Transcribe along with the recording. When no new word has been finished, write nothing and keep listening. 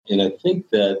And I think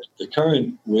that the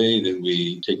current way that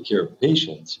we take care of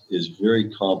patients is very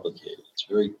complicated. It's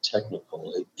very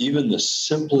technical. Even the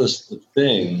simplest of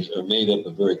things are made up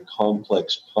of very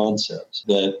complex concepts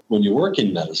that when you work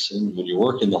in medicine, when you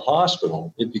work in the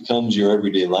hospital, it becomes your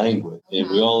everyday language. And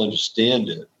we all understand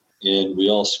it. And we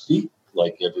all speak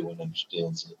like everyone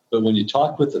understands it. But when you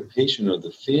talk with the patient or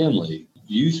the family,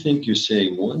 you think you're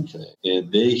saying one thing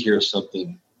and they hear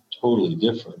something totally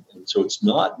different. And so it's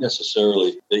not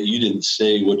necessarily that you didn't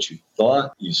say what you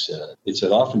thought you said. It's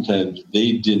that oftentimes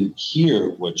they didn't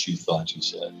hear what you thought you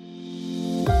said.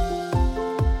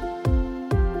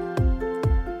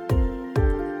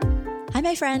 Hi,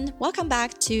 my friend. Welcome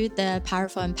back to the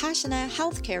Powerful and Passionate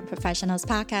Healthcare Professionals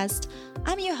podcast.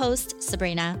 I'm your host,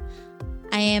 Sabrina.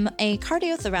 I am a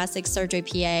cardiothoracic surgery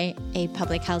PA, a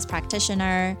public health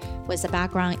practitioner with a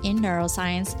background in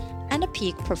neuroscience, and a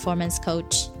peak performance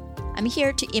coach. I'm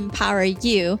here to empower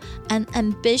you, an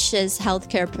ambitious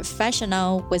healthcare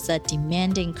professional with a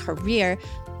demanding career,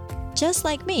 just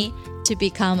like me, to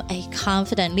become a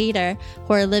confident leader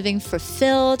who are living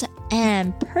fulfilled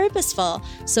and purposeful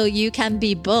so you can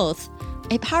be both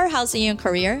a powerhouse in your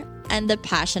career and a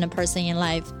passionate person in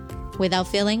life without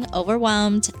feeling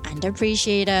overwhelmed,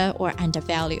 underappreciated, or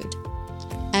undervalued.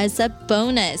 As a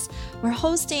bonus, we're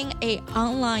hosting an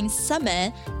online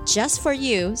summit just for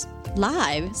you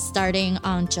live starting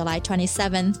on July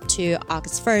 27th to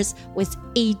August 1st with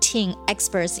 18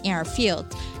 experts in our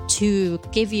field to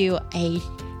give you a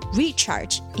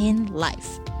recharge in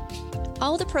life.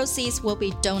 All the proceeds will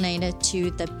be donated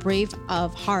to the Brave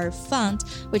of Heart Fund,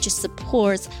 which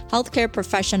supports healthcare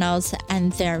professionals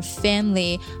and their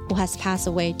family who has passed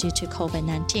away due to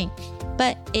COVID-19.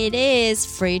 But it is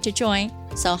free to join,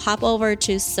 so hop over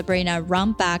to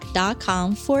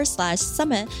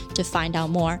sabrinarumback.com/summit to find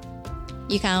out more.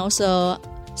 You can also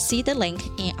see the link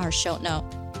in our show note.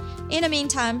 In the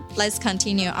meantime, let's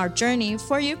continue our journey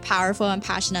for your powerful and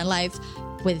passionate life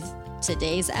with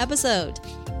today's episode.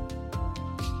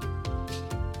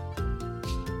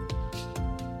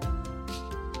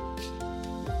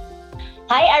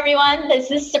 Hi, everyone.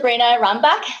 This is Sabrina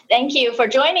Rumback. Thank you for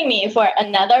joining me for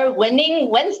another Winning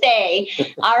Wednesday.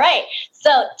 All right.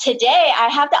 So today I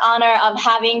have the honor of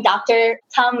having Dr.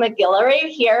 Tom McGillivray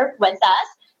here with us.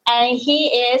 And he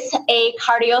is a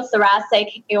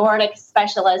cardiothoracic aortic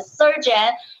specialist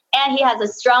surgeon. And he has a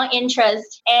strong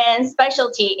interest and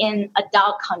specialty in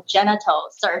adult congenital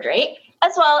surgery,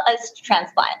 as well as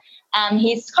transplant.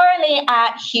 He's currently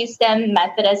at Houston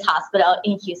Methodist Hospital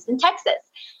in Houston, Texas.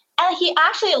 And he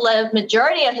actually lived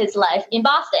majority of his life in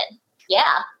Boston.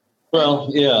 Yeah. Well,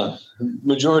 yeah,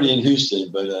 majority in Houston,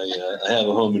 but I have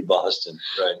a home in Boston,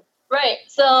 right? Right.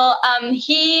 So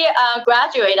he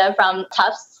graduated from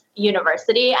Tufts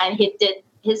University, and he did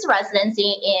his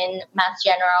residency in Mass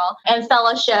General and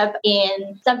fellowship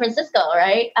in San Francisco,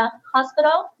 right?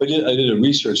 Hospital? I did a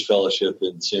research fellowship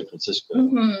in San Francisco,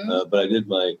 but I did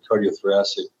my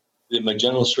cardiothoracic. I did my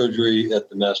general surgery at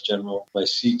the Mass General, my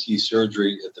CT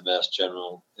surgery at the Mass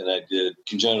General, and I did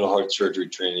congenital heart surgery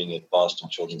training at Boston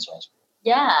Children's Hospital.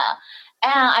 Yeah.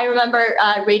 And I remember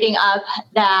reading up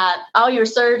that all your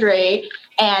surgery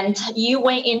and you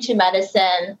went into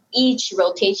medicine each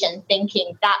rotation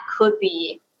thinking that could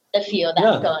be the field that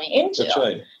I'm going into. That's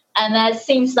right. And that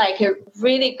seems like a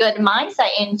really good mindset.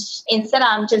 Instead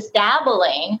of just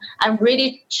dabbling, I'm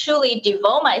really truly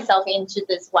devote myself into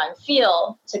this one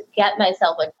field to get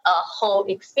myself a whole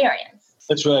experience.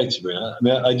 That's right, Sabrina. I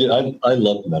mean, I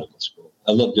loved medical school.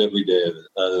 I loved every day of it.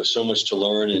 There was so much to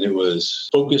learn, and it was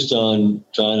focused on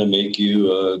trying to make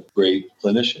you a great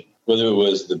clinician. Whether it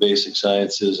was the basic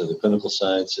sciences or the clinical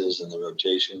sciences and the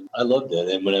rotation, I loved it.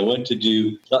 And when I went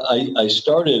to I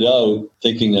started out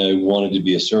thinking I wanted to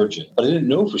be a surgeon, but I didn't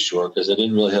know for sure because I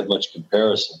didn't really have much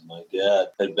comparison. My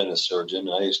dad had been a surgeon.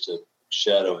 I used to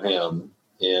shadow him,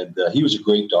 and he was a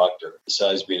great doctor,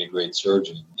 besides being a great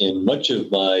surgeon. And much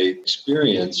of my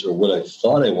experience, or what I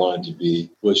thought I wanted to be,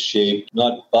 was shaped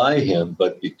not by him,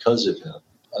 but because of him.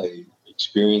 I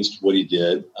experienced what he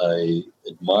did. I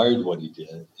admired what he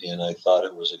did, and I thought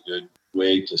it was a good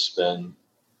way to spend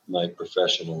my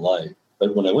professional life.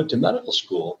 But when I went to medical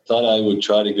school, I thought I would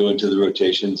try to go into the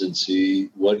rotations and see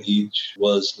what each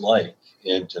was like,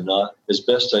 and to not, as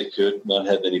best I could, not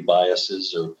have any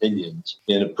biases or opinions,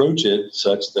 and approach it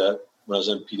such that when I was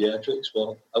in pediatrics,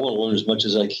 well, I want to learn as much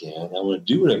as I can. I want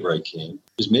to do whatever I can,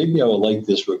 because maybe I will like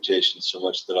this rotation so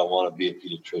much that I want to be a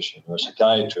pediatrician or a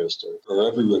psychiatrist or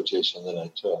every rotation that I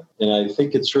took. And I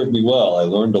think it served me well. I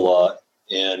learned a lot,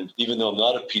 And even though I'm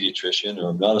not a pediatrician or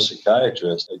I'm not a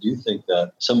psychiatrist, I do think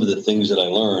that some of the things that I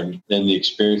learned and the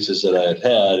experiences that I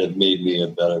have made me a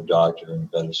better doctor and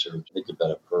a better surgeon, I think a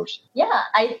better person. Yeah,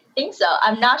 I think so.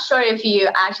 I'm not sure if you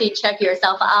actually check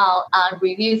yourself out on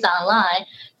reviews online.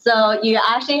 So you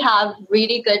actually have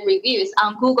really good reviews.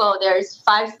 On Google, there's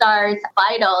 5 stars,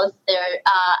 Vitals,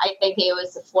 I think it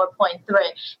was 4.3.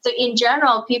 So in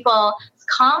general, people's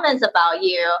comments about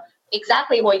you,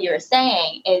 exactly what you're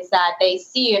saying is that they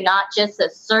see you not just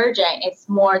as a surgeon, it's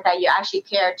more that you actually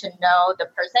care to know the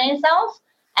person itself,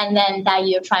 and then that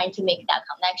you're trying to make that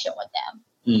connection with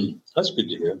them. That's good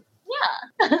to hear.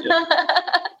 Yeah.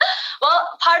 Well,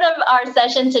 part of our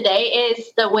session today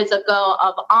is with the goal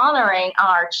of honoring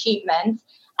our achievements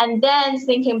and then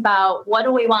thinking about what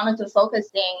do we want to focus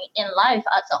in life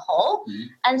as a whole.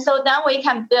 And so then we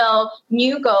can build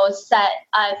new goals, set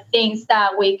things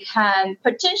that we can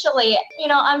potentially,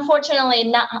 unfortunately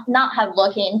not have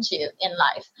looked into in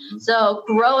life. So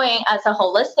growing as a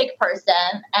holistic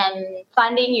person and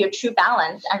finding your true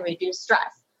balance and reduce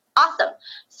stress. Awesome.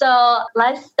 So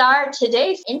let's start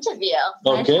today's interview.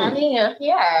 Nice having you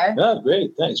here. Yeah,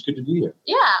 great. Thanks. Good to be here.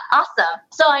 Yeah, awesome.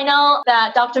 So I know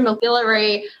that Dr.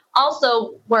 McGillivray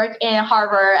also worked in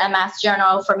Harvard and Mass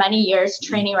General for many years,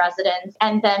 training residents.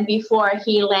 And then before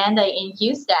he landed in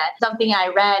Houston, something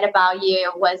I read about you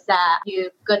was that you're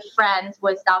good friends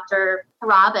with Dr.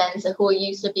 Robbins, who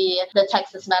used to be the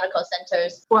Texas Medical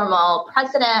Center's former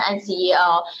president and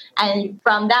CEO. And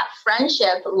from that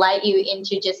friendship led you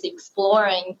into just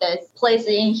exploring this place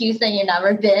in Houston you've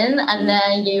never been. And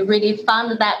then you really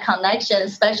found that connection,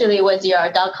 especially with your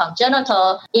adult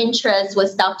congenital interest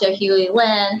with Dr. Huey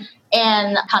Lin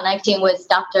and connecting with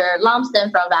Dr.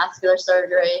 Lumsden from vascular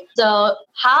surgery. So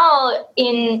how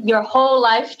in your whole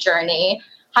life journey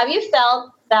have you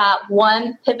felt that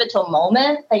one pivotal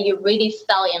moment that you really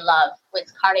fell in love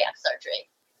with cardiac surgery?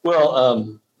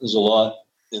 Well, there's a lot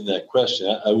in that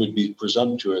question. I would be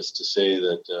presumptuous to say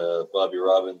that Bobby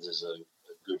Robbins is a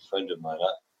good friend of mine.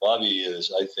 Bobby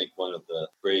is, I think, one of the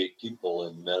great people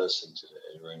in medicine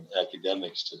today, or in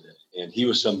academics today. And he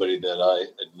was somebody that I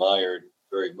admired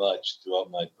very much throughout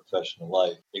my professional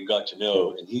life and got to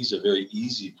know. And he's a very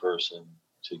easy person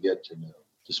to get to know.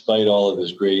 Despite all of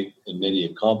his great and many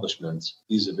accomplishments,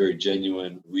 he's a very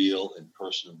genuine, real, and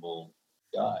personable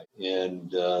guy.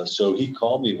 And so he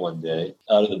called me one day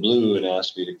out of the blue and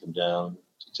asked me to come down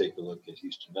to take a look at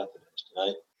Houston Methodist.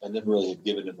 And I never really had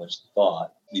given it much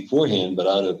thought beforehand, but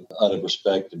out of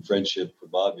respect and friendship for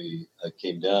Bobby, I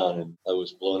came down and I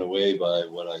was blown away by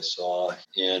what I saw,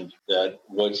 and that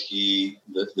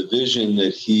the vision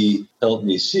that he helped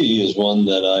me see is one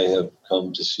that I have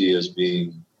come to see as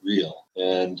being real,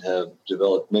 and have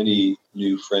developed many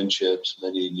new friendships,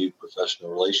 many new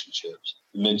professional relationships.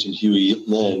 You mentioned Huey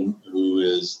Lin, who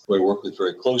I work with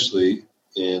very closely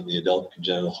in the adult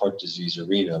congenital heart disease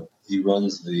arena. He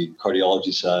runs the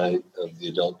cardiology side of the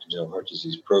adult congenital heart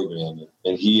disease program,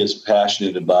 and he is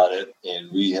passionate about it. And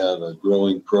we have a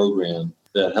growing program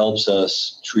that helps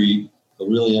us treat a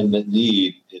really unmet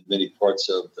need in many parts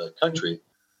of the country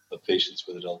of patients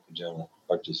with adult congenital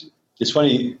heart disease. It's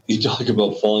funny, you talk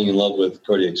about falling in love with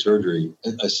cardiac surgery.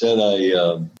 I said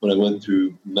when I went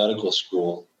through medical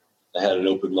school, I had an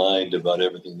open mind about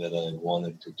everything that I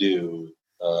wanted to do,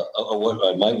 or what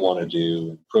I might want to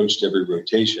do, approached every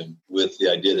rotation with the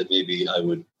idea that maybe I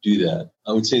would do that.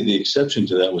 I would say the exception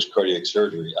to that was cardiac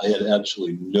surgery. I had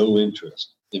absolutely no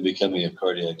interest in becoming a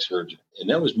cardiac surgeon. And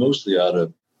that was mostly out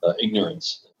of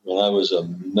ignorance. When I was a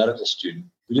medical student,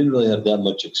 we didn't really have that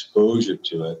much exposure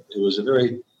to it. It was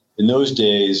in those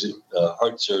days,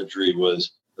 heart surgery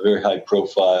was a very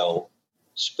high-profile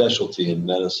specialty in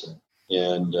medicine.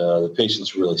 And the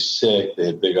patients were really sick. They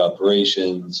had big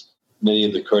operations. Many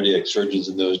of the cardiac surgeons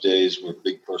in those days were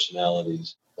big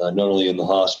personalities, not only in the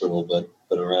hospital, but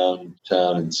around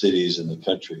town and cities in the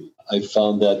country. I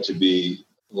found that to be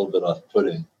a little bit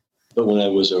off-putting. But when I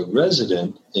was a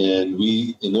resident, and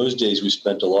in those days, we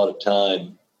spent a lot of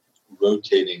time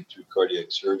rotating through cardiac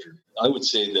surgery. I would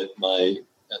say that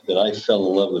I fell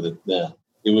in love with it then.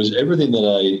 It was everything that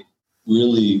I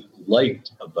really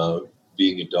liked about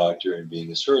being a doctor and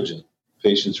being a surgeon.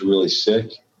 Patients were really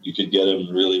sick. You could get them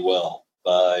really well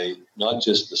by not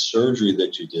just the surgery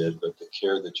that you did, but the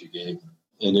care that you gave them.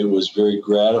 And it was very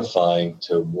gratifying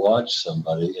to watch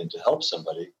somebody and to help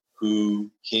somebody who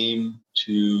came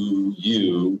to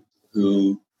you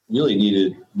who really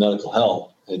needed medical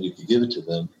help, and you could give it to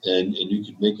them, and you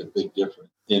could make a big difference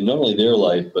in not only their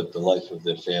life, but the life of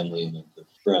their family and of their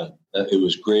friend. It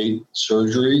was great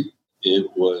surgery. It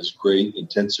was great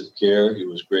intensive care. It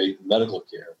was great medical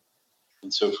care.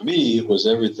 And so for me, it was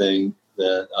everything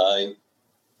that I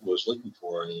was looking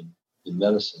for in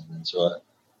medicine. And so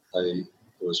I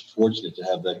was fortunate to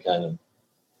have that kind of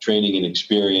training and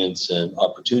experience and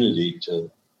opportunity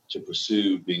to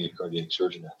pursue being a cardiac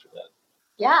surgeon after that.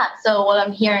 Yeah. So what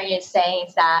I'm hearing you saying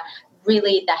is that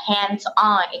really the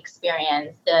hands-on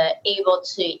experience, the able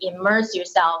to immerse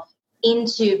yourself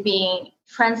into being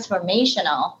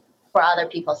transformational for other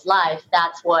people's life,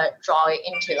 that's what draw you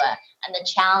into it. And the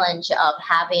challenge of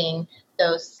having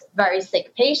those very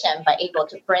sick patients, but able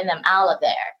to bring them out of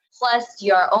there. Plus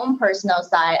your own personal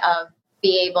side of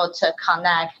be able to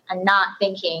connect and not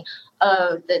thinking,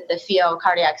 oh, the field of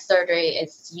cardiac surgery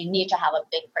is you need to have a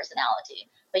big personality,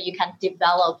 but you can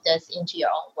develop this into your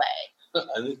own way.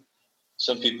 I think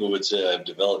some people would say I've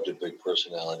developed a big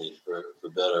personality for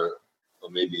better,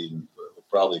 or maybe even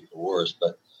probably for worse.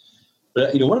 But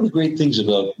one of the great things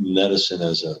about medicine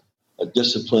as a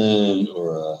discipline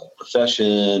or a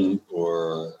profession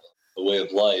or a way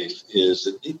of life is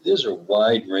that there's a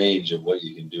wide range of what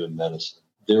you can do in medicine.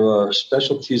 There are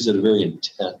specialties that are very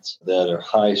intense, that are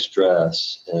high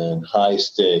stress and high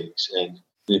stakes. And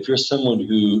if you're someone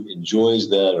who enjoys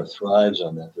that or thrives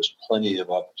on that, there's plenty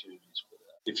of opportunities for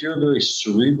that. If you're a very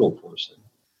cerebral person,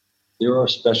 there are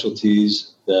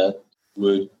specialties that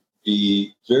would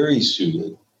be very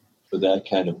suited for that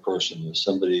kind of person, or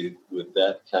somebody with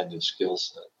that kind of skill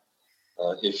set.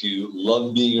 If you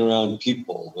love being around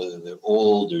people, whether they're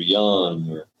old or young,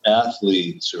 or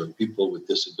athletes or people with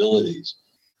disabilities,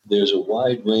 there's a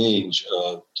wide range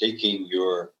of taking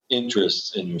your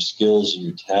interests and your skills and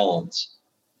your talents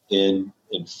and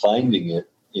finding it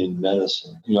in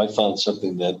medicine. I found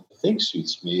something that I think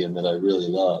suits me and that I really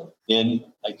love. And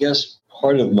I guess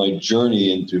part of my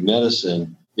journey into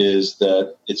medicine is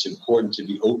that it's important to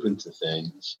be open to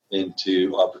things and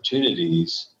to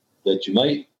opportunities that you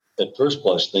might at first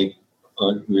blush think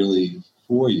aren't really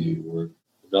for you or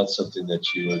not something that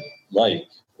you would like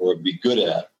or be good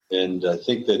at. And I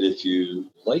think that if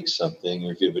you like something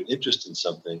or if you have an interest in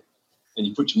something and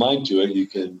you put your mind to it,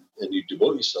 and you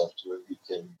devote yourself to it, you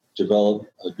can develop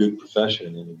a good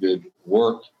profession and a good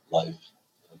work life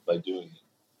by doing it.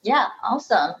 Yeah,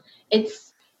 awesome.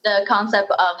 It's the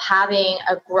concept of having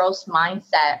a growth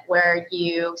mindset where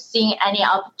you see any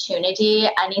opportunity,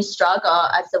 any struggle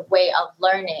as a way of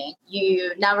learning.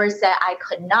 You never said I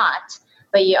could not,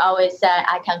 but you always said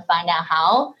I can find out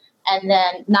how. And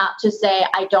then not to say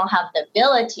I don't have the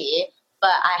ability,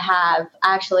 but I have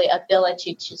actually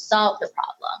ability to solve the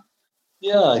problem.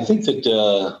 Yeah, I think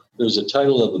that there's a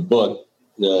title of a book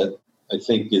that I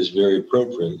think is very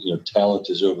appropriate.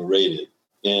 Talent is overrated.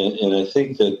 And I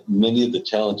think that many of the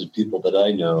talented people that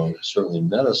I know, certainly in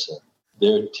medicine,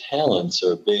 their talents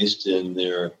are based in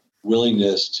their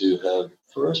willingness to have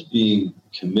first being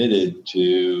committed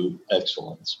to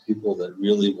excellence, people that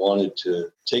really wanted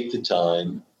to take the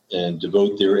time and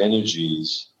devote their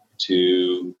energies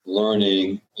to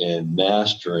learning and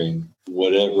mastering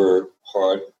whatever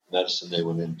part of medicine they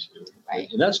went into. Right.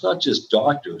 And that's not just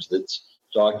doctors, that's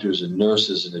doctors and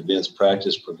nurses and advanced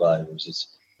practice providers.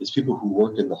 It's people who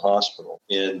work in the hospital.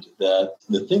 And that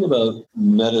the thing about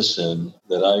medicine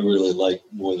that I really like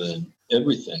more than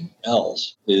everything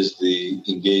else is the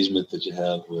engagement that you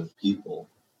have with people.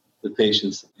 The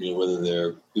patients, whether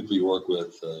they're people you work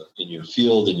with in your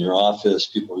field, in your office,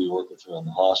 people you work with around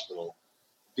the hospital,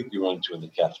 people you run into in the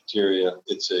cafeteria.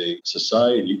 It's a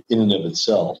society in and of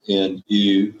itself. And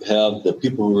you have the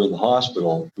people who are in the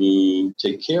hospital who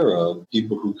take care of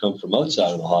people who come from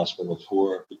outside of the hospital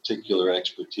for particular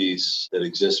expertise that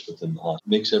exists within the hospital.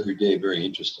 It makes every day very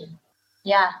interesting.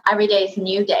 Yeah, every day is a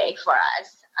new day for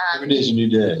us. Every day is a new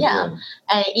day. Yeah.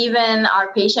 And even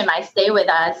our patient might stay with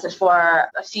us for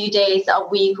a few days, a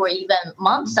week, or even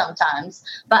months sometimes.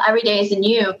 But every day is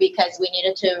new because we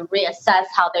needed to reassess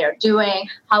how they're doing,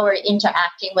 how we're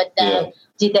interacting with them. Yeah.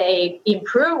 Did they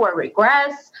improve or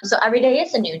regress? So every day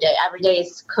is a new day. Every day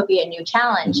could be a new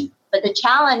challenge. Mm-hmm. But the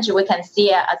challenge, we can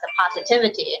see it as a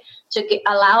positivity to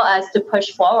allow us to push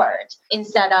forward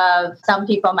instead of some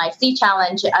people might see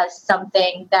challenge as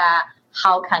something that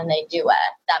how can they do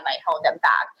it? That might hold them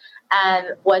back.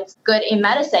 And what's good in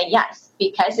medicine, yes,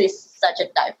 because it's such a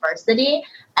diversity.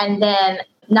 And then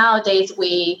nowadays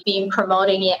we've been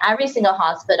promoting in every single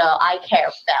hospital eye care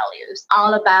values,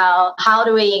 all about how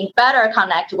do we better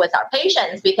connect with our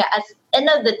patients, because at the end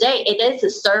of the day, it is a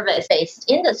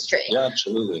service-based industry. Yeah,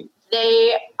 absolutely.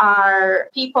 They are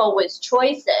people with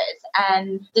choices.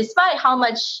 And despite how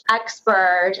much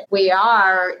expert we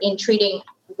are in treating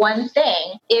one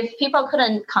thing. If people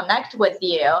couldn't connect with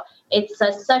you, it's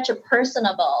such a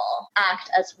personable act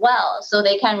as well. So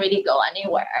they can't really go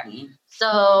anywhere. Mm-hmm.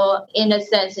 So in a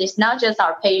sense, it's not just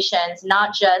our patients,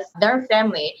 not just their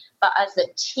family, but as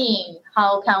a team,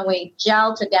 how can we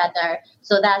gel together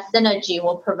so that synergy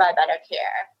will provide better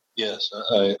care? Yes,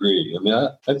 I agree. I mean, I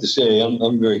have to say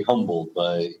I'm very humbled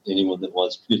by anyone that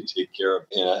wants me to take care of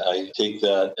me. And I take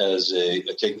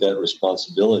that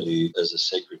responsibility as a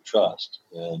sacred trust.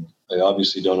 And I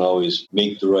obviously don't always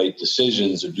make the right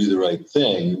decisions or do the right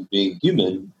thing. Being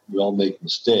human, we all make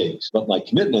mistakes. But my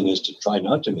commitment is to try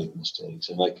not to make mistakes.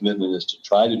 And my commitment is to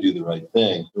try to do the right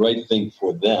thing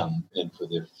for them and for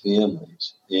their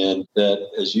families. And that,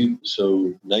 as you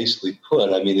so nicely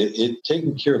put, I mean,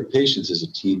 taking care of patients is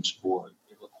a team sport.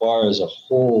 It requires a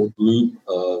whole group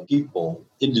of people,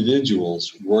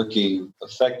 individuals working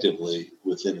effectively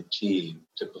within a team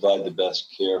to provide the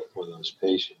best care for those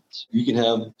patients. You can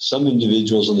have some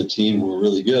individuals on the team who are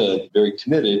really good, very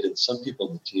committed, and some people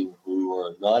on the team who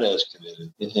are not as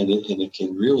committed. And it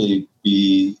can really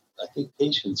be, I think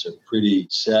patients are pretty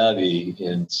savvy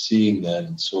in seeing that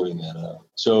and sorting that out.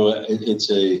 So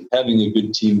having a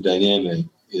good team dynamic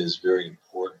is very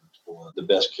important for the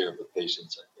best care of the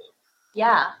patients, I think.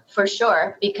 Yeah, for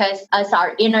sure. Because as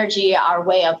our energy, our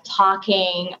way of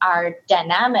talking, our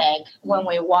dynamic, when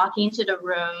we walk into the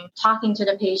room, talking to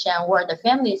the patient or the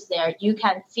families there, you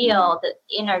can feel the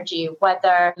energy,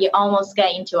 whether you almost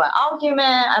get into an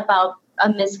argument about a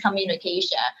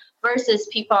miscommunication versus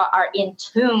people are in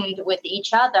tune with each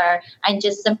other and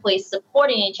just simply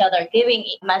supporting each other, giving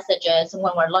messages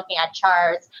when we're looking at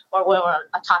charts or when we're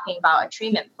talking about a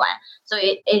treatment plan. So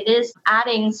it is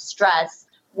adding stress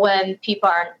when people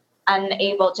are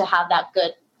unable to have that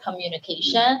good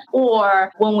communication,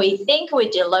 or when we think we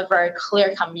deliver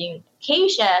clear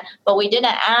communication, but we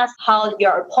didn't ask how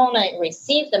your opponent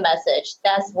received the message,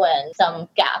 that's when some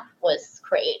gap was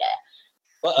created.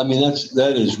 Well, I mean,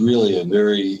 that is really a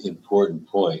very important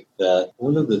point. That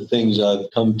one of the things I've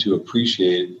come to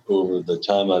appreciate over the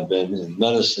time I've been in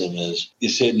medicine is you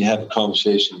sit and you have a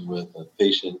conversation with a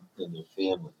patient and their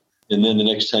family. And then the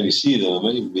next time you see them, it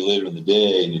might even be later in the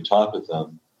day, and you talk with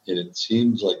them, and it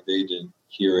seems like they didn't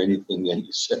hear anything that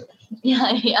you said.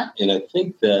 Yeah. And I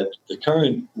think that the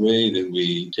current way that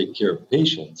we take care of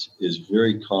patients is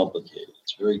very complicated.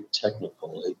 It's very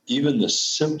technical. Even the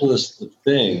simplest of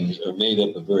things are made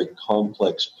up of very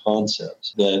complex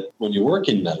concepts that when you work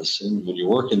in medicine, when you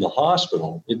work in the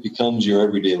hospital, it becomes your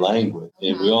everyday language.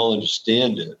 And we all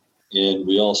understand it, and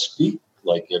we all speak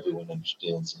like everyone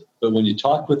understands it. But when you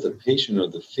talk with the patient or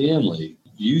the family,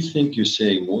 you think you're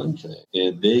saying one thing,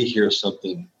 and they hear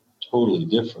something totally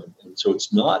different. And so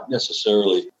it's not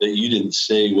necessarily that you didn't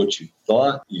say what you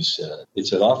thought you said.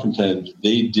 It's that oftentimes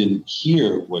they didn't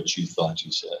hear what you thought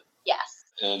you said. Yes.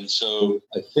 And so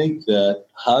I think that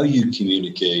how you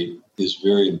communicate is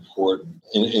very important.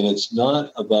 And it's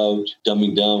not about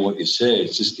dumbing down what you say.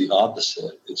 It's just the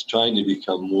opposite. It's trying to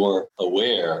become more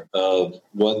aware of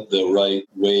what the right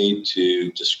way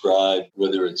to describe,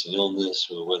 whether it's an illness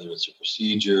or whether it's a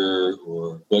procedure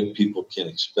or what people can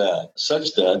expect,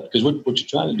 such that, because what you're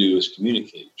trying to do is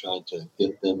communicate, trying to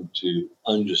get them to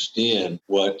understand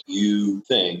what you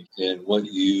think and what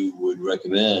you would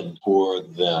recommend for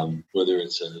them, whether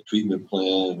it's a treatment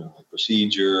plan or a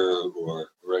procedure or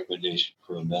a recommendation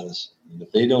for a medicine. And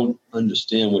if they don't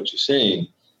understand what you're saying,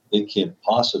 they can't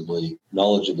possibly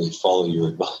knowledgeably follow your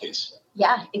advice.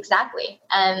 Yeah, exactly.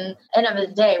 And at the end of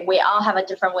the day, we all have a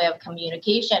different way of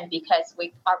communication because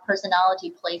our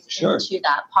personality plays into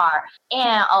that part.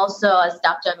 And also, as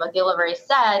Dr. McGillivray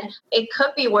said, it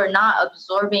could be we're not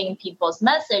absorbing people's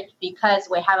message because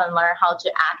we haven't learned how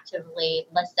to actively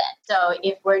listen. So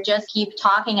if we're just keep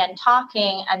talking and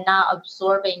not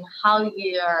absorbing how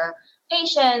your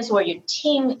patients or your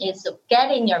team is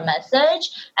getting your message,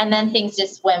 and then things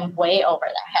just went way over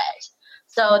their head.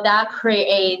 So that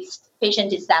creates patient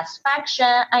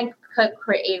dissatisfaction and could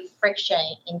create friction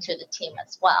into the team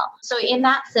as well. So in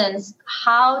that sense,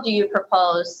 how do you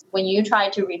propose when you try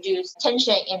to reduce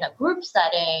tension in a group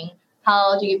setting,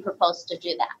 how do you propose to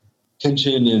do that?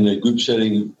 Tension in a group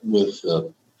setting with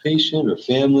a patient or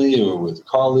family or with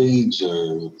colleagues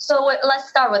or... So let's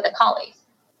start with the colleagues.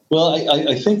 Well,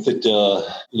 I think that,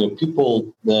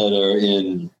 people that are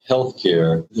in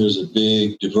healthcare, there's a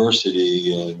big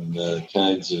diversity in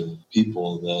kinds of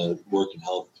people that work in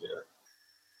healthcare.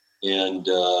 And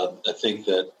I think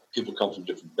that people come from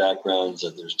different backgrounds,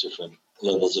 that there's different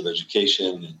levels of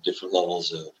education and different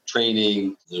levels of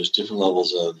training. There's different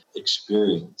levels of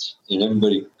experience. And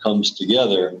everybody comes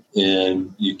together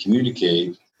and you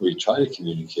communicate or you try to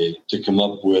communicate to come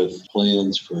up with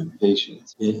plans for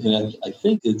patients. And I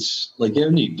think it's like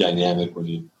any dynamic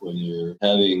when you're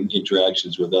having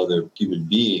interactions with other human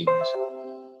beings.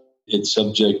 It's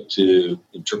subject to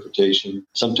interpretation,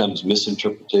 sometimes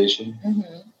misinterpretation,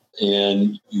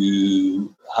 and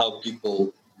how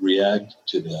people react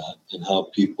to that and how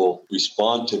people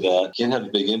respond to that can have a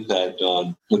big impact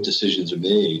on what decisions are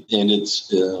made. And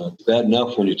it's bad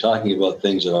enough when you're talking about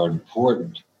things that aren't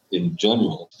important in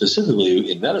general.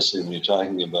 Specifically in medicine, when you're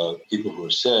talking about people who are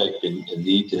sick and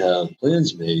need to have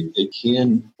plans made,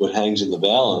 what hangs in the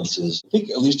balance is, I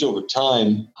think, at least over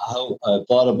time, how I've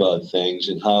thought about things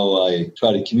and how I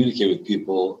try to communicate with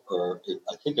people,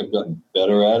 I think I've gotten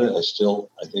better at it.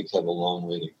 I think, have a long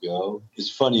way to go. It's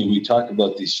funny, we talk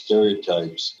about these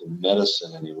stereotypes in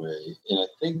medicine anyway, and I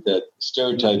think that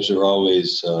stereotypes are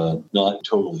always not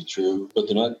totally true, but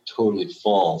they're not totally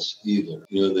false either.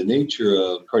 The nature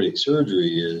of cardiac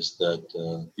surgery is that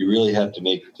you really have to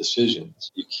make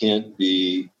decisions. You can't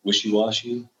be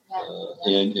wishy-washy,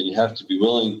 and you have to be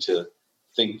willing to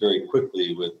think very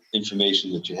quickly with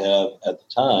information that you have at the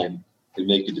time and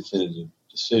make a definitive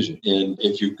decision. And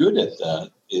if you're good at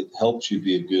that, it helps you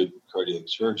be a good cardiac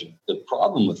surgeon. The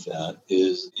problem with that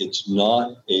is it's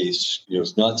not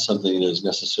something that is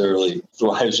necessarily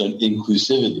thrives on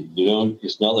inclusivity.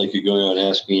 It's not like you're going around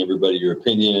asking everybody your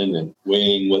opinion and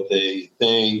weighing what they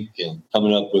think and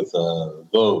coming up with a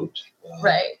vote.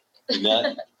 Right. And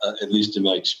that, at least in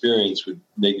my experience, would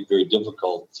make it very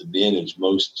difficult to manage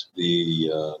most of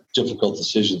the difficult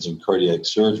decisions in cardiac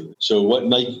surgery. So what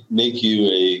might make you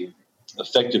a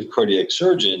effective cardiac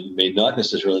surgeon may not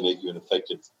necessarily make you an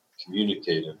effective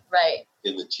communicator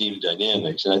in the team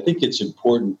dynamics. And I think it's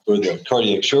important for the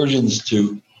cardiac surgeons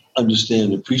to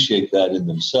understand and appreciate that in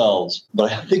themselves.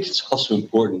 But I think it's also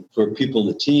important for people in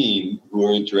the team who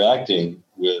are interacting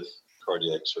with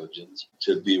cardiac surgeons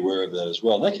to be aware of that as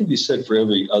well. That can be said for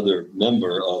every other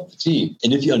member of the team.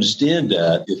 And if you understand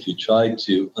that, if you try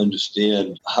to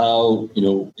understand how,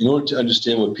 in order to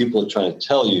understand what people are trying to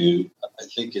tell you, I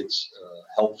think it's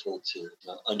helpful to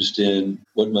understand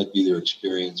what might be their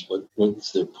experience,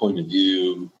 what's their point of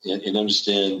view, and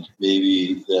understand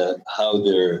maybe that how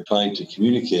they're trying to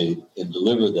communicate and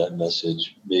deliver that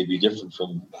message may be different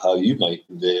from how you might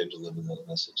convey or deliver that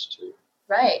message too.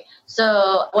 Right.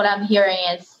 So what I'm hearing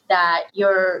is that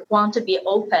you want to be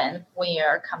open when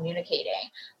you're communicating,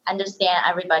 understand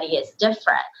everybody is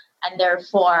different, and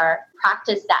therefore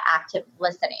practice that active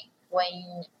listening.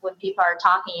 When people are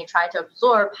talking, you try to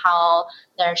absorb how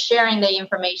they're sharing the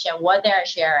information, what they're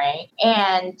sharing,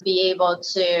 and be able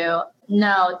to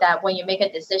know that when you make a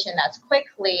decision that's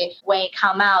quickly, when you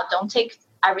come out, don't take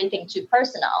everything too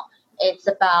personal. It's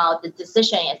about the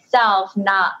decision itself,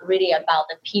 not really about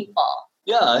the people.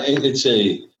 Yeah, I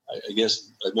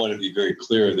guess I want to be very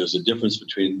clear. There's a difference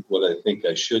between what I think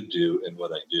I should do and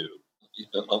what I do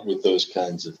with those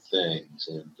kinds of things.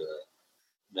 And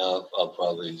now I'll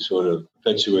probably sort of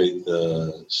perpetuate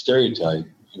the stereotype.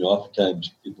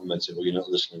 Oftentimes people might say, well, you're not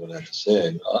listening to what I have to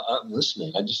say. I'm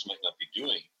listening. I just might not be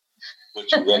doing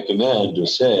what you recommend or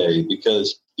say,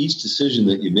 because each decision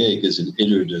that you make is an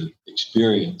iterative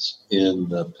experience in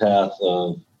the path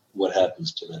of what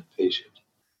happens to that patient.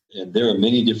 And there are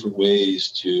many different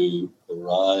ways to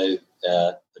arrive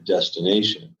at a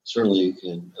destination, certainly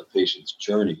in a patient's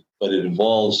journey, but it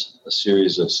involves a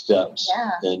series of steps.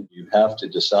 Yeah. And you have to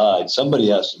decide, somebody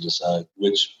has to decide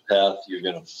which path you're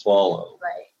going to follow.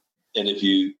 Right. And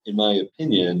in my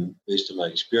opinion, based on my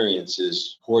experience,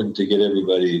 it's important to get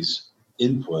everybody's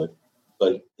input,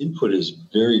 but input is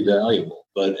very valuable.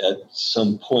 But at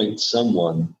some point,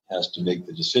 someone has to make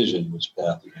the decision which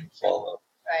path you're going to follow.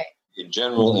 Right. In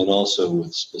general, and also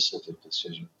with specific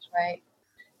decisions. Right.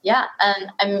 Yeah.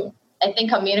 And I think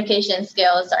communication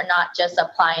skills are not just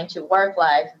applying to work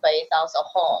life, but it's also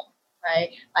home, right?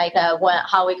 Like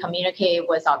how we communicate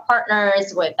with our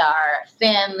partners, with our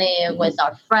family, with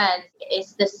our friends.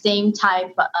 It's the same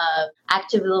type of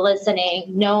active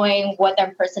listening, knowing what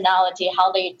their personality,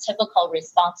 how they typical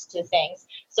response to things.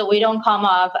 So we don't come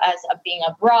off as being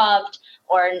abrupt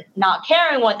or not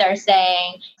caring what they're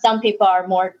saying. Some people are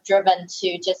more driven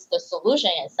to just the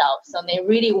solution itself. So they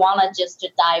really want to just to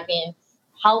dive in,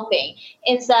 helping,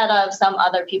 instead of some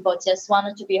other people just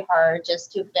wanted to be heard,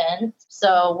 just to vent.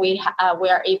 So we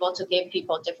are able to give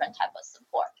people different type of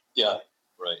support. Yeah,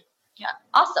 right. Yeah,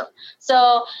 awesome.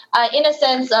 So, in a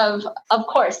sense of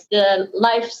course, the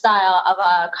lifestyle of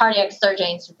a cardiac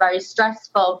surgeon is very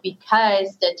stressful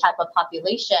because the type of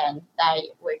population that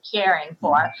we're caring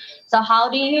for. So,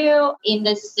 how do you, in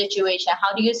this situation,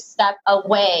 how do you step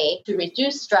away to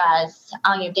reduce stress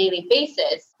on your daily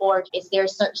basis, or is there a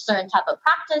certain type of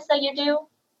practice that you do?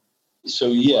 So,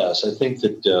 yes, I think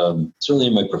that certainly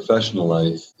in my professional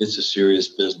life, it's a serious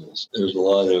business. There's a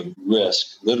lot of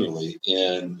risk, literally,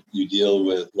 and you deal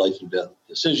with life and death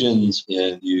decisions,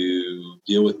 and you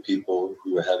deal with people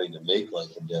who are having to make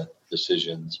life and death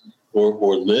decisions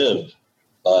or live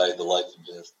by the life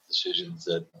and death decisions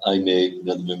that I make and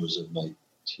other members of my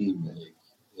team make.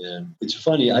 And it's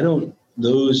funny,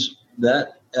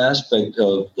 that aspect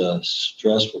of the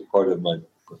stressful part of my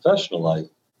professional life,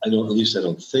 I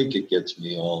don't think it gets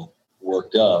me all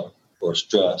worked up or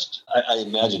stressed. I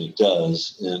imagine it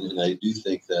does. And I do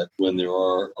think that when there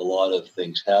are a lot of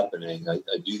things happening, I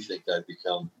do think I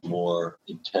become more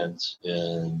intense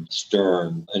and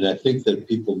stern. And I think that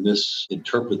people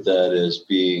misinterpret that as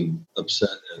being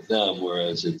upset at them,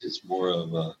 whereas it's more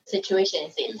of a situation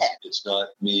is intense. It's not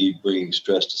me bringing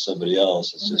stress to somebody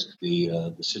else. It's just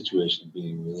the situation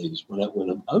being released. When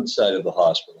I'm outside of the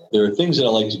hospital, there are things that I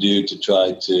like to do to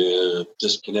try to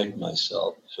disconnect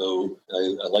myself. So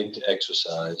I like to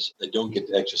exercise. I don't get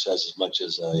to exercise as much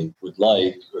as I would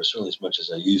like, or certainly as much as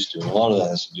I used to. And a lot of that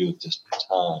has to do with just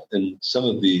time. And some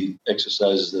of the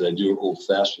exercises that I do are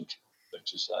old-fashioned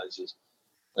exercises.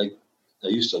 Like I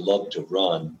used to love to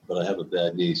run, but I have a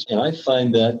bad knee. And I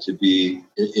find that to be,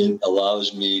 it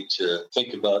allows me to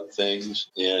think about things.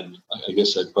 And I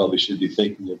guess I probably should be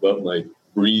thinking about my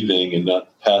breathing and not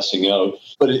passing out.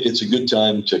 But it's a good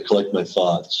time to collect my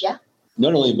thoughts. Yeah.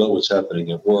 Not only about what's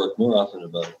happening at work, more often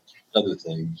about other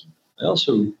things. I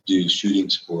also do shooting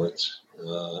sports.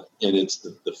 And it's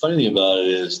the funny thing about it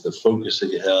is the focus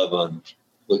that you have on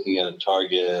looking at a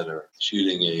target or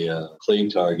shooting a clay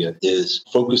target is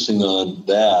focusing on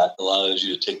that allows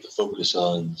you to take the focus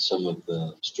on some of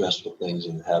the stressful things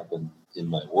that happen in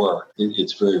my work.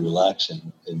 It's very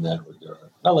relaxing in that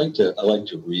regard. I like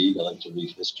to read. I like to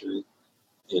read history.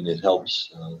 And it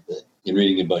helps in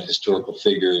reading about historical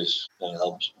figures. It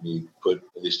helps me put,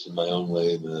 at least in my own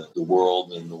way, the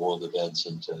world and the world events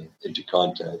into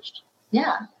context.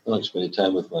 Yeah. I like spending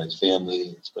time with my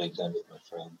family, spending time with my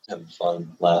friends, having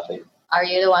fun, laughing. Are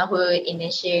you the one who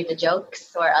initiates the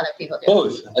jokes or other people do?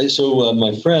 Both. So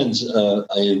my friends,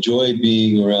 I enjoy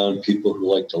being around people who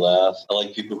like to laugh. I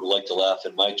like people who like to laugh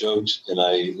at my jokes, and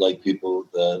I like people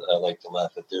that I like to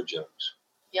laugh at their jokes.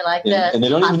 You like and they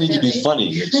don't even need to be funny.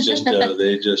 It's just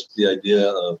the idea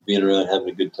of being around having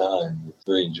a good time. It's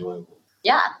very enjoyable.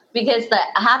 Yeah, because the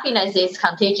happiness is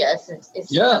contagious.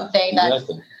 It's something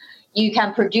that you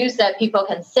can produce that people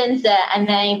can sense it, and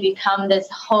then it become this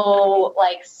whole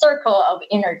circle of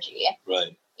energy.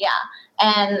 Right. Yeah.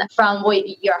 And from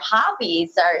what your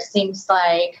hobbies seems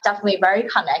like definitely very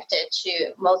connected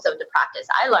to most of the practice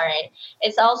I learned.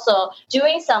 It's also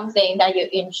doing something that you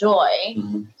enjoy,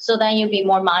 so then you be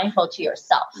more mindful to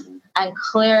yourself and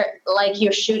clear, like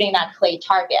you're shooting that clay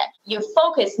target. Your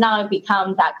focus now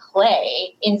become that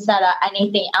clay instead of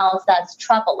anything else that's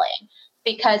troubling,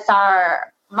 because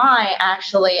our mind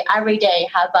actually every day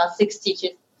have about 60 to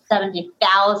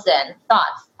 70,000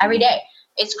 thoughts every day.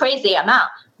 It's crazy amount,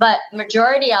 but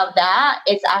majority of that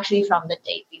is actually from the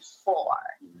day before.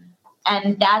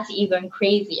 And that's even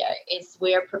crazier, is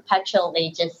we're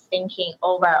perpetually just thinking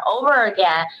over and over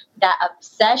again. That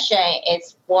obsession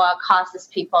is what causes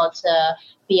people to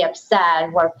be upset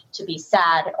or to be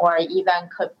sad, or even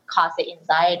could cause the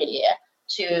anxiety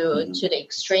to the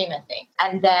extreme thing.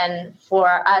 And then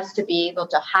for us to be able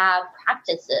to have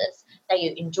practices that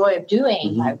you enjoy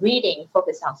doing by reading,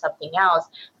 focus on something else,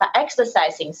 by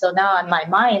exercising. So now my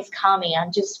mind is calming.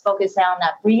 I'm just focusing on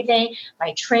that breathing,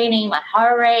 my training, my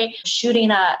heart rate, shooting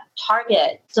a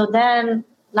target. So then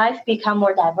life become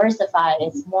more diversified.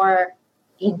 It's more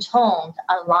in tone,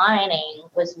 aligning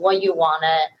with what you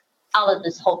wanted out of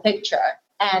this whole picture.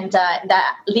 And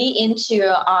that lead into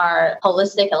our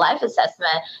holistic life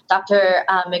assessment. Dr.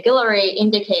 McGillivray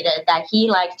indicated that he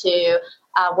liked to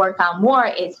work on more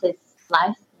is his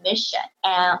life mission.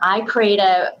 And I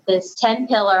created this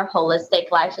 10-pillar holistic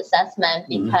life assessment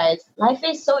because life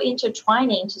is so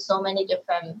intertwining to so many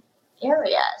different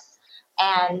areas.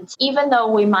 And even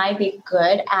though we might be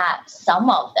good at some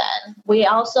of them, we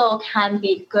also can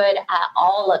be good at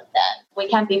all of them. We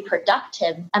can be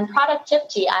productive. And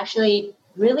productivity actually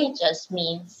really just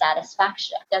means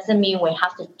satisfaction. Doesn't mean we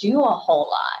have to do a whole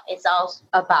lot. It's also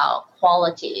about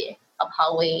quality of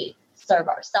how we serve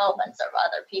ourselves and serve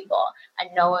other people, and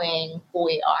knowing who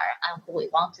we are and who we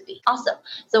want to be. Awesome.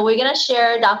 So we're going to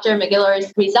share Dr.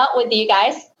 McGillivray's result with you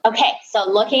guys. Okay, so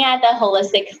looking at the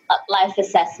holistic life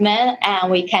assessment,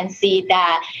 and we can see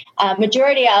that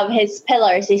majority of his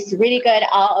pillars is really good,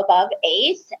 all above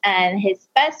 8, and his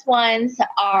best ones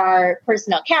are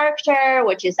personal character,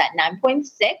 which is at 9.6,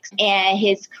 and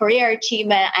his career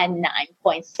achievement at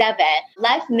 9.7.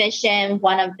 Life mission,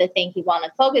 one of the things he want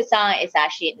to focus on is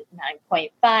actually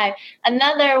 9.5.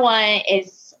 Another one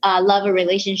is love a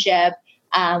relationship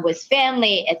with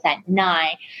family, it's at 9.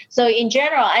 So in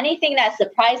general, anything that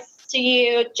surprised to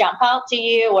you, jump out to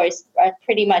you, or is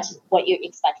pretty much what you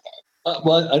expected?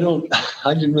 Well,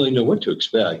 I didn't really know what to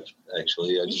expect,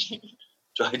 actually. I just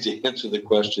tried to answer the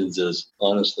questions as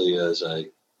honestly as I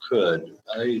could.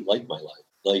 I like my life,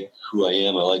 like who I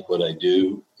am. I like what I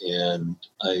do. And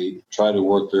I try to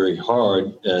work very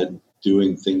hard at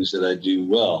doing things that I do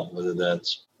well, whether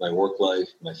that's my work life,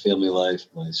 my family life,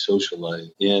 my social life.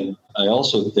 And I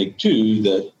also think, too,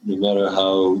 that no matter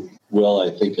how well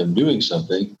I think I'm doing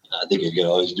something, I think I can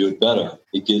always do it better.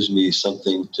 It gives me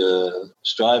something to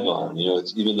strive on.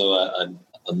 It's even though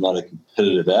I'm not a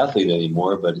competitive athlete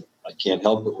anymore, but I can't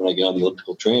help it when I get on the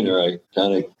elliptical trainer. I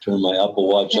kind of turn my Apple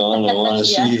Watch on. And I want to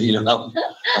see,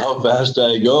 how fast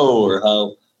I go or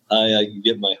how high I can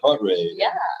get my heart rate.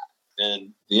 Yeah. And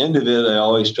at the end of it, I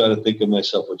always try to think of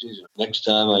myself, well, geez, next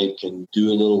time I can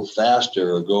do a little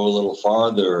faster or go a little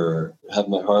farther or have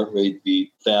my heart rate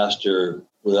beat faster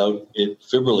without it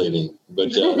fibrillating.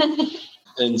 But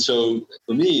and so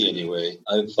for me, anyway,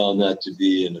 I've found that to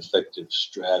be an effective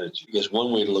strategy. I guess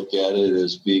one way to look at it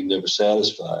is being never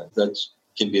satisfied. That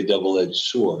can be a double-edged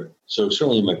sword. So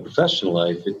certainly in my professional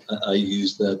life, I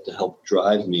use that to help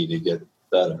drive me to get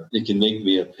better. It can make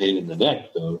me a pain in the neck,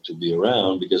 though, to be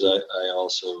around, because I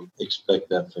also expect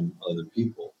that from other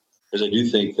people. Because I do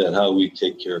think that how we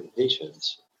take care of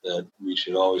patients, that we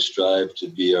should always strive to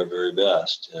be our very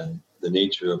best. And the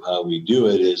nature of how we do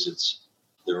it is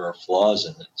there are flaws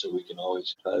in it, so we can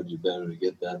always try to do better to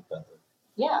get that better.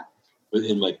 Yeah. But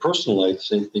in my personal life,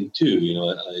 same thing too.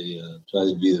 I try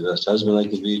to be the best husband I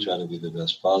can be, try to be the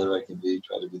best father I can be,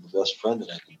 try to be the best friend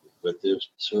that I can be. But there's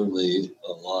certainly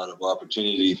a lot of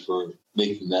opportunity for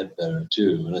making that better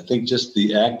too. And I think just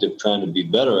the act of trying to be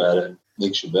better at it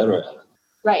makes you better at it.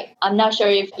 Right. I'm not sure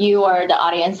if you or the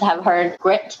audience have heard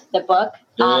Grit, the book.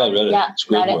 Yeah, I read it. Yeah, it's a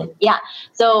great book. Yeah.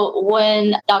 So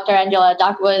when Dr. Angela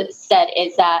Duckworth said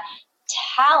is that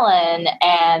talent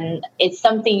and it's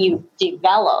something you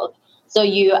develop. So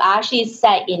you actually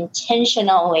set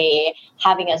intentionally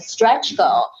having a stretch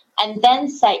goal and then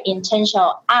set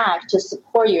intentional act to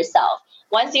support yourself.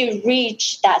 Once you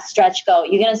reach that stretch goal,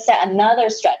 you're going to set another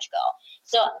stretch goal.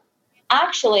 So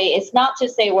actually, it's not to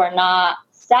say we're not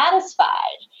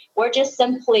satisfied. We're just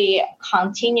simply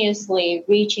continuously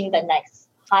reaching the next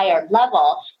higher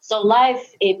level. So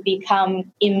life, it becomes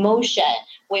emotion.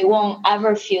 We won't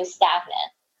ever feel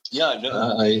stagnant. Yeah,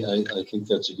 no, I think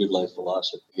that's a good life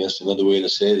philosophy. I guess another way to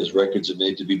say it is records are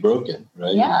made to be broken,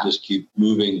 right? Yeah. You just keep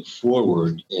moving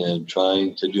forward and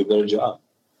trying to do a better job.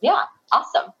 Yeah,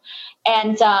 awesome.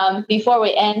 And before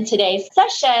we end today's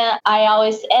session, I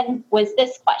always end with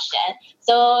this question.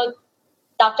 So,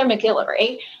 Dr.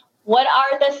 McGillivray, what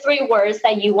are the 3 words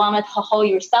that you wanted to hold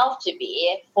yourself to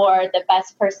be for the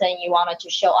best person you wanted to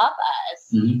show up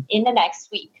as in the next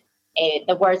week?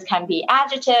 The words can be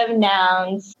adjective,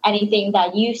 nouns, anything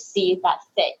that you see that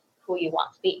fit who you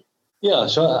want to be. Yeah,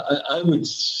 so I would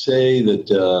say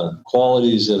that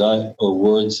qualities or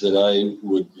words that I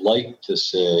would like to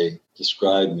say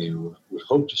describe me, or would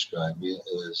hope describe me,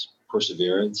 is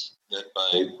perseverance. That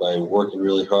by working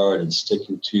really hard and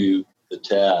sticking to the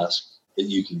task, that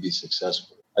you can be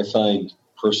successful. I find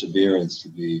perseverance to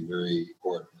be very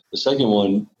important. The second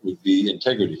one would be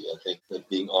integrity. I think that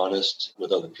being honest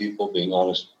with other people, being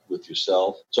honest with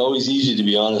yourself. It's always easy to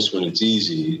be honest when it's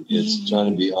easy. It's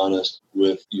trying to be honest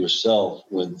with yourself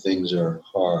when things are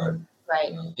hard.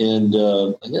 Right. And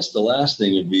I guess the last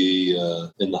thing would be,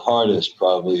 and the hardest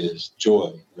probably, is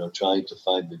joy. Trying to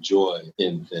find the joy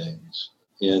in things.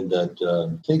 And that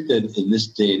I think that in this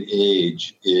day and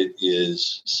age, it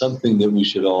is something that we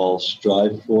should all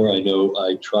strive for. I know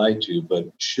I try to, but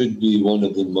should be one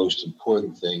of the most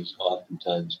important things.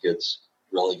 Oftentimes gets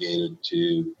relegated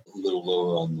to a little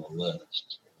lower on the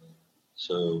list.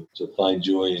 So to find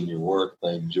joy in your work,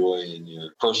 find joy in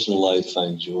your personal life,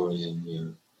 find joy in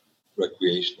your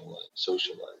recreational life,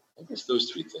 social life. I guess those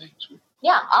three things.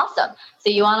 Yeah, awesome. So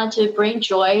you wanted to bring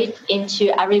joy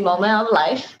into every moment of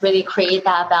life, really create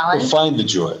that balance. Or find the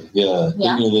joy. Yeah.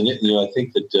 Yeah. I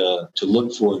think that to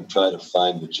look for and try to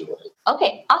find the joy.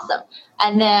 Okay, awesome.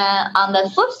 And then on the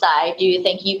flip side, do you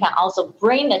think you can also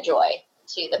bring the joy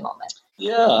to the moment?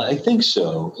 Yeah, I think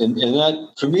so. And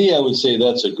that, for me, I would say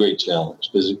that's a great challenge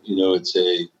because, it's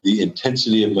the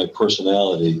intensity of my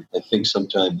personality, I think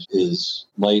sometimes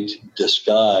might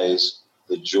disguise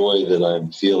the joy that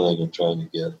I'm feeling and trying to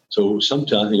get. So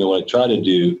sometimes, what I try to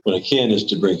do when I can is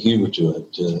to bring humor to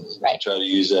it, Right. try to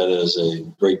use that as a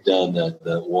break down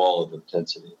that wall of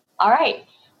intensity. All right.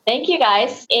 Thank you,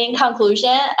 guys. In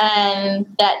conclusion,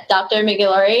 that Dr.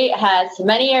 Migliore has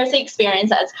many years of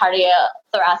experience as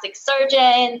cardiothoracic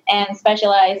surgeon and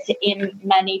specialized in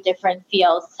many different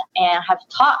fields and have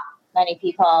taught many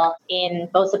people in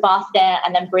both Boston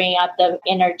and then bringing up the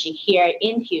energy here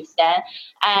in Houston.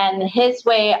 And his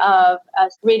way of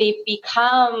really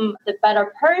become the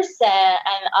better person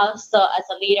and also as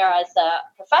a leader, as a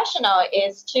professional,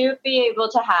 is to be able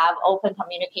to have open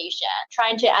communication,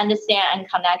 trying to understand and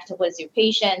connect with your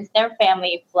patients, their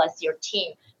family, plus your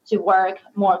team to work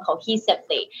more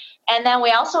cohesively. And then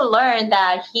we also learned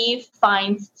that he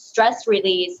finds stress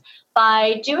release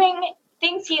by doing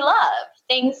things he loves,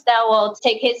 things that will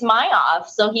take his mind off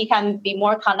so he can be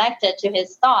more connected to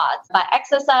his thoughts by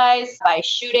exercise, by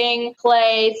shooting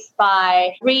plays,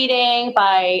 by reading,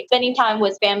 by spending time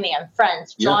with family and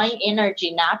friends, drawing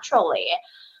energy naturally.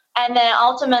 And then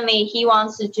ultimately, he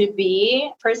wants to be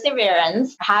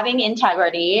perseverance, having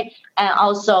integrity, and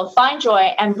also find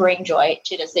joy and bring joy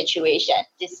to the situation,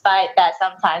 despite that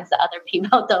sometimes the other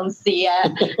people don't see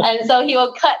it. And so he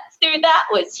will cut through that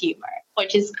with humor,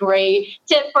 which is great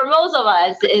tip for most of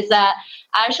us, is that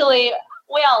actually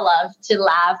we all love to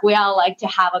laugh. We all like to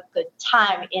have a good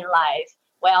time in life.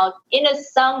 Well, in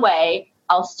some way,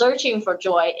 I was searching for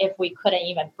joy if we couldn't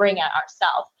even bring it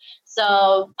ourselves.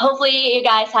 So hopefully you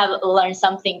guys have learned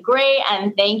something great,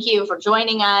 and thank you for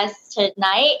joining us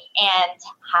tonight, and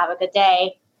have a good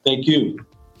day. Thank you.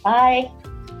 Bye.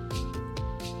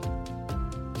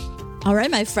 All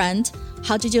right, my friend,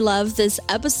 how did you love this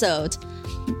episode?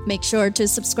 Make sure to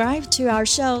subscribe to our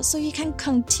show so you can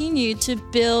continue to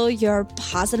build your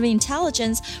positive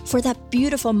intelligence for that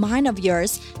beautiful mind of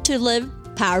yours to live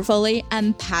powerfully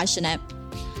and passionate.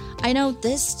 I know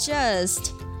this is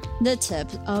just the tip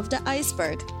of the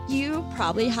iceberg. You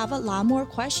probably have a lot more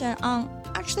questions on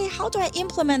actually how do I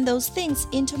implement those things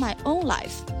into my own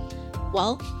life?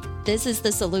 Well, this is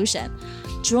the solution.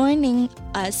 Joining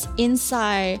us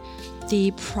inside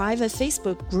the private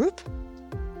Facebook group,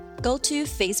 go to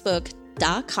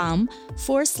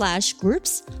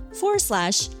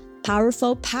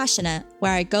facebook.com/groups/powerful passionate,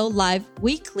 where I go live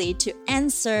weekly to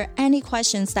answer any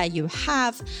questions that you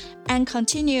have and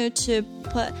continue to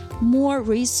put more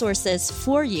resources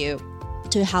for you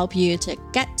to help you to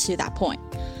get to that point.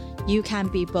 You can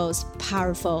be both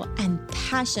powerful and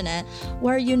passionate,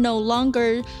 where you're no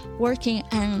longer working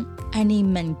on any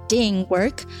mundane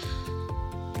work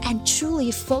and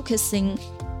truly focusing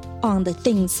on the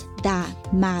things that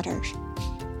matter.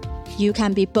 You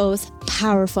can be both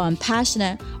powerful and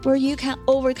passionate, where you can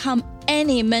overcome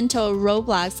any mental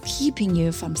roadblocks keeping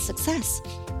you from success.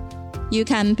 You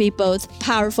can be both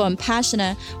powerful and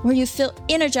passionate, where you feel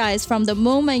energized from the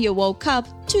moment you woke up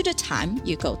to the time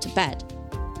you go to bed.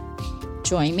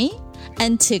 Join me,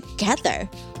 and together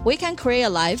we can create a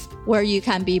life where you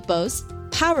can be both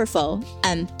powerful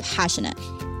and passionate.